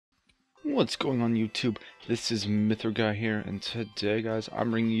What's going on YouTube? This is Guy here, and today guys I'm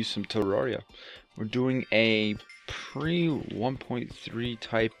bringing you some Terraria. We're doing a pre 1.3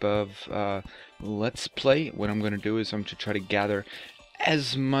 type of let's play. What I'm going to do is I'm going to try to gather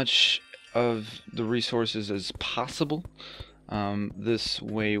as much of the resources as possible. This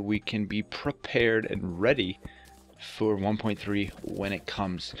way we can be prepared and ready for 1.3 when it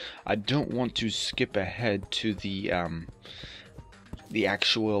comes. I don't want to skip ahead to the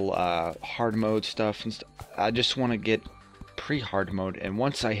actual hard mode stuff and I just want to get pre-hard mode, and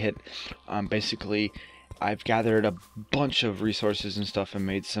once I hit basically I've gathered a bunch of resources and stuff and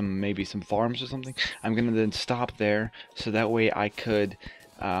made maybe some farms or something. I'm gonna then stop there so that way I could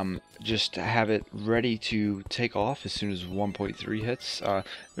just have it ready to take off as soon as 1.3 hits.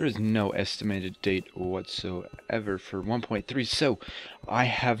 There is no estimated date whatsoever for 1.3, so I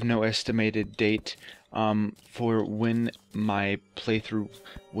have no estimated date for when my playthrough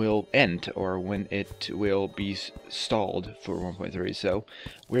will end or when it will be stalled for 1.3. So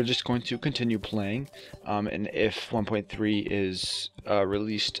we're just going to continue playing, and if 1.3 is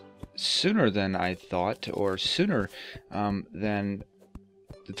released sooner than I thought, or sooner than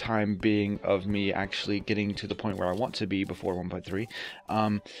the time being of me actually getting to the point where I want to be before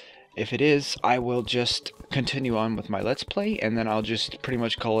 1.3, if it is, I will just continue on with my Let's Play, and then I'll just pretty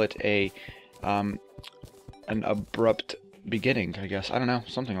much call it an abrupt beginning, I guess. I don't know,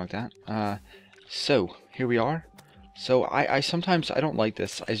 something like that. So here we are. So I sometimes I don't like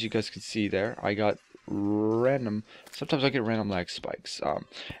this, as you guys can see there. I got sometimes I get random lag spikes,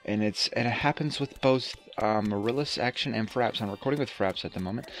 and it happens with both Marillis Action and Fraps. I'm recording with Fraps at the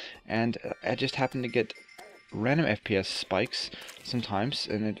moment, and I just happen to get random FPS spikes sometimes,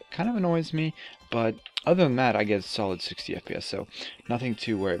 and it kind of annoys me, but other than that I get solid 60 FPS, so nothing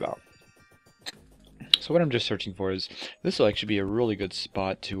to worry about. So what I'm just searching for is, this will actually be a really good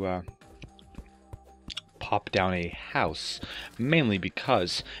spot to pop down a house, mainly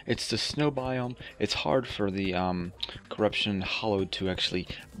because it's the snow biome. It's hard for the corruption hollowed to actually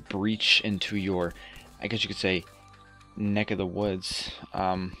breach into your, I guess you could say, neck of the woods,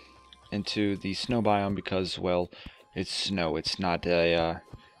 into the snow biome, because, well, it's snow. It's not a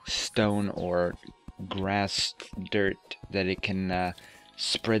stone or grass dirt that it can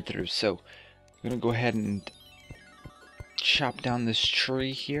spread through. So I'm gonna go ahead and chop down this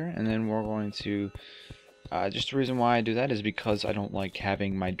tree here, and then we're going to just the reason why I do that is because I don't like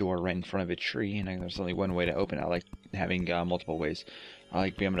having my door right in front of a tree, and there's only one way to open it. I like having multiple ways. I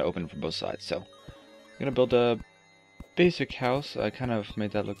like being able to open it from both sides. So I'm gonna build a basic house. I kind of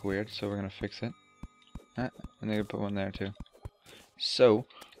made that look weird, so we're gonna fix it. And I'm gonna put one there too. So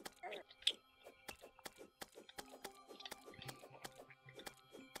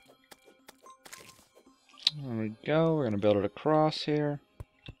there we go. We're gonna build it across here.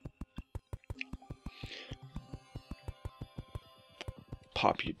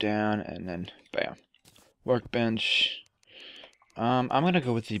 Pop you down, and then bam. Workbench. I'm gonna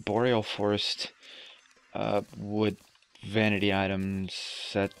go with the Boreal Forest wood vanity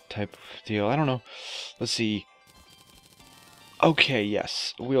items, that type of deal. I don't know. Let's see. Okay,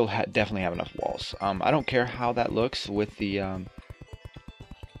 yes, we'll definitely have enough walls. I don't care how that looks with the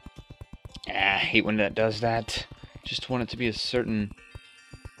I hate when that does that. Just want it to be a certain...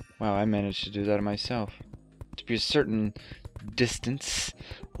 Wow, I managed to do that myself. To be a certain distance,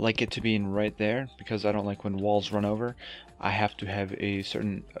 like it to be in right there, because I don't like when walls run over. I have to have a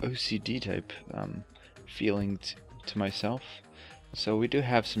certain OCD type feeling to myself. So we do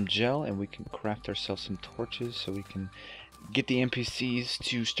have some gel, and we can craft ourselves some torches so we can get the NPCs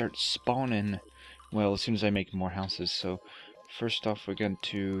to start spawning, well, as soon as I make more houses. So first off, we're going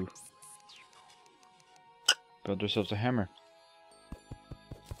to build ourselves a hammer.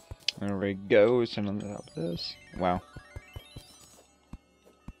 There we go. Send on the top of this. Wow.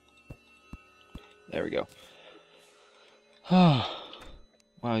 There we go.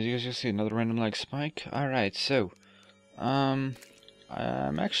 Wow, you guys just see another random lag spike? Alright, so I'm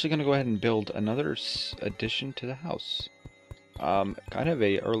actually gonna go ahead and build another addition to the house. Kind of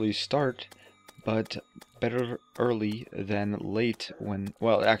a early start, but better early than late when,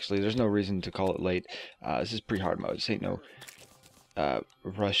 well, actually there's no reason to call it late. This is pre-hard mode. This ain't no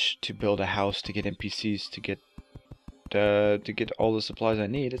rush to build a house to get NPCs to get all the supplies I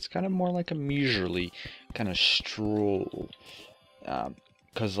need. It's kind of more like a leisurely kind of stroll,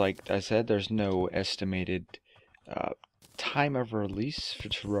 because like I said, there's no estimated time of release for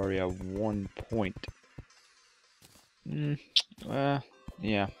Terraria 1.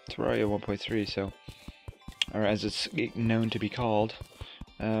 Yeah, Terraria 1.3, so, or as it's known to be called.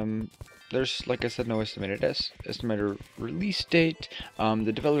 there's, like I said, no estimated release date.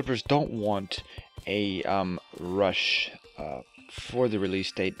 The developers don't want a rush for the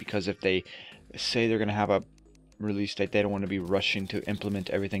release date, because if they say they're going to have a release date, they don't want to be rushing to implement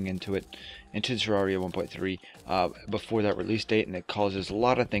everything into Terraria 1.3 before that release date, and it causes a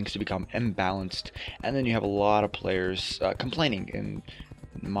lot of things to become imbalanced, and then you have a lot of players complaining. In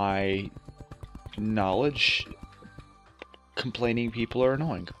my knowledge, complaining people are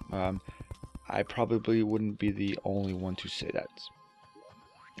annoying. I probably wouldn't be the only one to say that.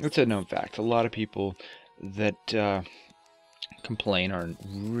 It's a known fact. A lot of people that complain are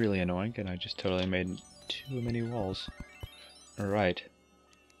really annoying, and I just totally made too many walls. Alright.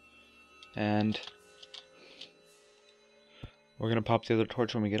 And we're gonna pop the other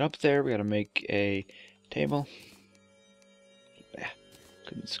torch when we get up there. We gotta make a table. Yeah,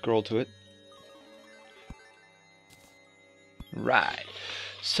 couldn't scroll to it. Right.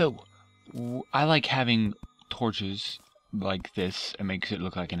 So, I like having torches like this. It makes it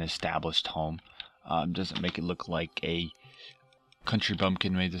look like an established home. Doesn't make it look like a country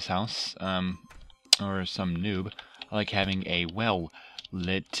bumpkin made this house. Or some noob. I like having a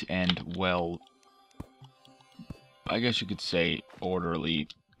well-lit and I guess you could say, orderly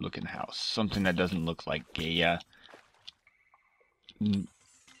looking house. Something that doesn't look like a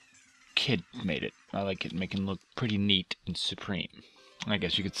kid made it. I like it making it look pretty neat and supreme, I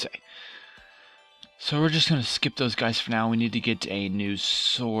guess you could say. So we're just gonna skip those guys for now. We need to get a new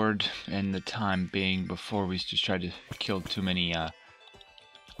sword in the time being before we just try to kill too many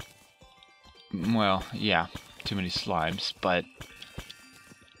well, yeah, too many slimes, but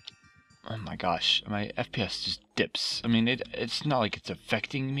oh my gosh, my FPS just dips. I mean, it's not like it's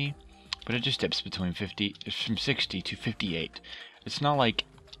affecting me, but it just dips between from 60 to 58. It's not like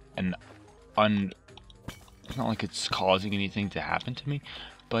it's not like it's causing anything to happen to me,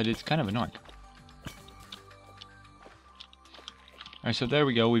 but it's kind of annoying. Alright, so there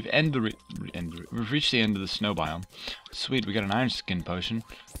we go. We've we've reached the end of the snow biome. Sweet, we got an iron skin potion.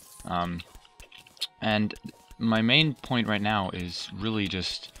 And my main point right now is really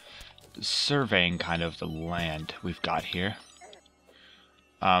just surveying kind of the land we've got here.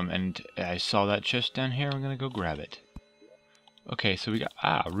 And I saw that chest down here. I'm gonna go grab it. Okay, so we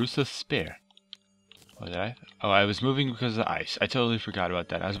got Rusa's spear. What did I? Oh, I was moving because of the ice. I totally forgot about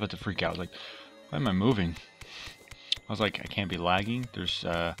that. I was about to freak out. I was like, why am I moving? I was like, I can't be lagging. There's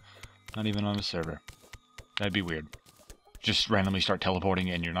not even on the server. That'd be weird. Just randomly start teleporting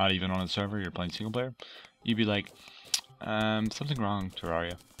and you're not even on the server, you're playing single player. You'd be like, something wrong,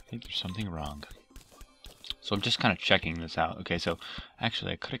 Terraria. I think there's something wrong. So I'm just kind of checking this out. Okay, so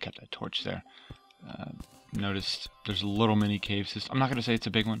actually I could have kept that torch there. Noticed there's a little mini cave system. I'm not going to say it's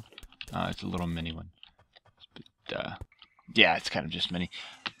a big one. It's a little mini one. But, yeah, it's kind of just mini.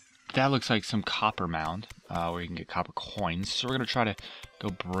 That looks like some copper mound, where you can get copper coins. So we're going to try to go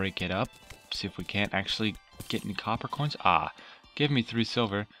break it up. See if we can't actually get any copper coins. Give me 3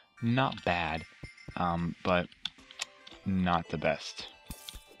 silver. Not bad, but not the best.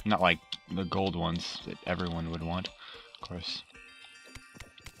 Not like the gold ones that everyone would want, of course.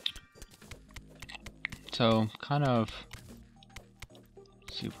 So, kind of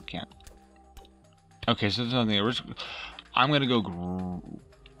see if we can. Okay, so there's nothing. I'm gonna go.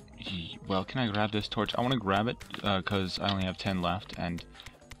 Well, can I grab this torch? I want to grab it because I only have 10 left, and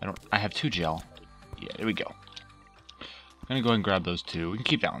I have 2 gel. Yeah, there we go. I'm gonna go ahead and grab those 2. We can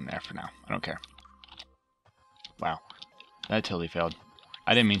keep that one there for now. I don't care. Wow, that totally failed.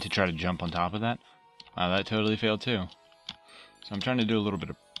 I didn't mean to try to jump on top of that. That totally failed too. So I'm trying to do a little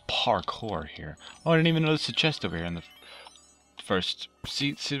bit of parkour here. Oh, I didn't even notice the chest over here in the first.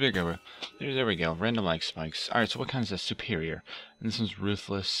 See there we go. Random like spikes. Alright, so what kind is this? Superior. And this one's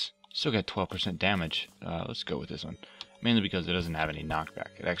ruthless. Still got 12% damage. Let's go with this one. Mainly because it doesn't have any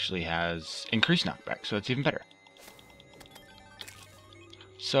knockback. It actually has increased knockback, so it's even better.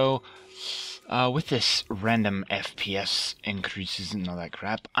 So, with this random FPS increases and all that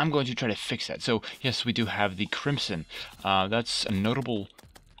crap, I'm going to try to fix that. So, yes, we do have the Crimson. That's a notable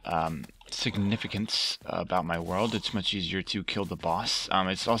significance about my world. It's much easier to kill the boss.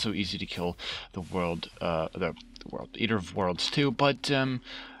 It's also easy to kill the world, the Eater of Worlds too, but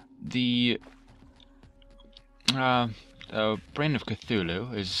the Brain of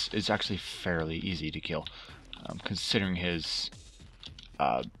Cthulhu is actually fairly easy to kill, considering his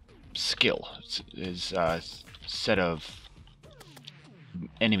skill, his set of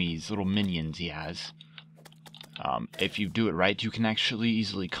enemies, little minions he has. If you do it right, you can actually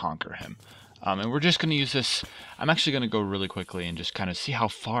easily conquer him. And we're just going to use this. I'm actually going to go really quickly and just kind of see how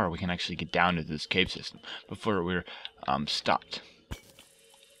far we can actually get down into this cave system before we're stopped.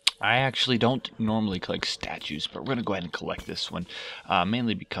 I actually don't normally collect statues, but we're gonna go ahead and collect this one,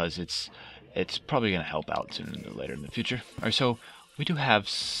 mainly because it's probably gonna help out sooner or later in the future. Alright, so we do have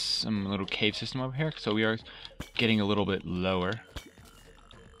some little cave system over here, so we are getting a little bit lower.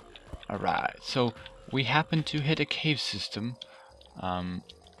 Alright, so we happen to hit a cave system.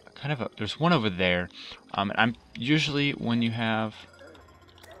 There's one over there. And I'm usually when you have.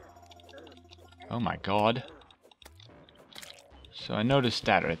 Oh my god. So I noticed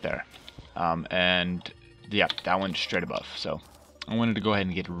that right there. And yeah, that went straight above. So I wanted to go ahead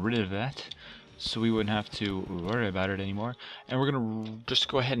and get rid of that, so we wouldn't have to worry about it anymore. And we're gonna just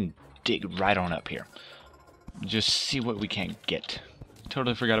go ahead and dig right on up here. Just see what we can get.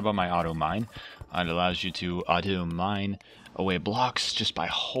 Totally forgot about my auto mine. It allows you to auto mine away blocks just by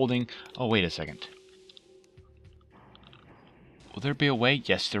holding. Oh, wait a second. Will there be a way?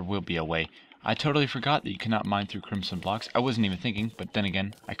 Yes, there will be a way. I totally forgot that you cannot mine through crimson blocks. I wasn't even thinking, but then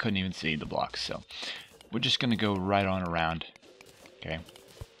again, I couldn't even see the blocks, so we're just gonna go right on around. Okay.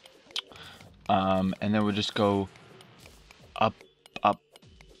 And then we'll just go up,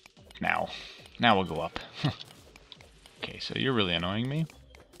 now. Now we'll go up. Okay, so you're really annoying me.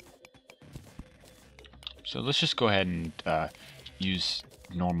 So let's just go ahead and use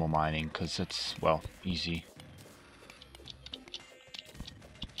normal mining, because that's, well, easy.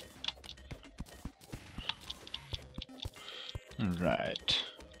 Alright.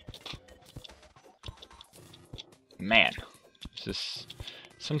 Man,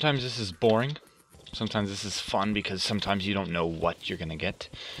 sometimes this is boring. Sometimes this is fun, because sometimes you don't know what you're gonna get.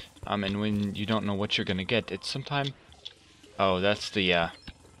 And when you don't know what you're gonna get, it's sometimes... Oh, that's the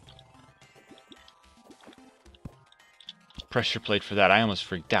pressure plate for that. I almost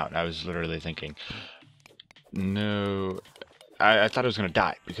freaked out. I was literally thinking, no, I thought I was gonna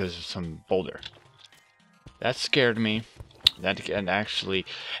die because of some boulder. That scared me. That actually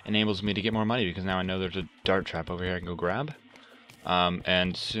enables me to get more money, because now I know there's a dart trap over here I can go grab.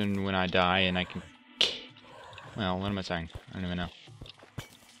 And soon when I die and I can... Well, what am I saying? I don't even know.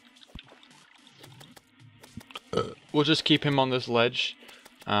 We'll just keep him on this ledge,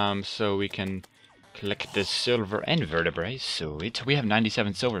 so we can collect the silver and vertebrae. So we have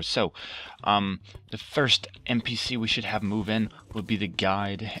 97 silver. So the first NPC we should have move in would be the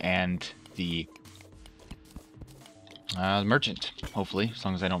guide and the merchant, hopefully, as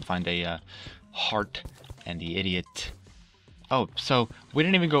long as I don't find a heart and the idiot. Oh, so we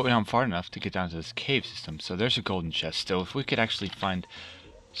didn't even go down far enough to get down to this cave system. So there's a golden chest. So if we could actually find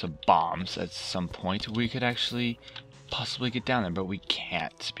some bombs at some point, we could actually possibly get down there, but we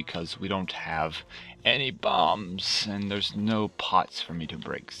can't because we don't have any bombs and there's no pots for me to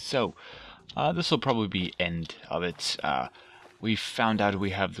break. So this will probably be end of it. We found out we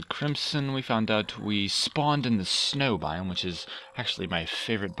have the crimson. We found out we spawned in the snow biome, which is actually my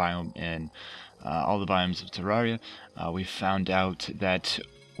favorite biome in all the biomes of Terraria. We found out that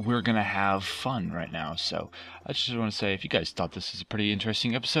we're gonna have fun right now. So I just want to say, if you guys thought this was a pretty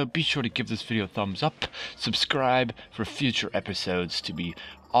interesting episode, be sure to give this video a thumbs up, subscribe for future episodes to be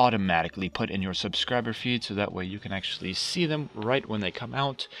automatically put in your subscriber feed, so that way you can actually see them right when they come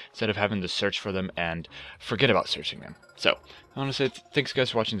out instead of having to search for them and forget about searching them. So I want to say thanks guys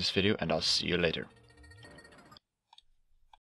for watching this video, and I'll see you later.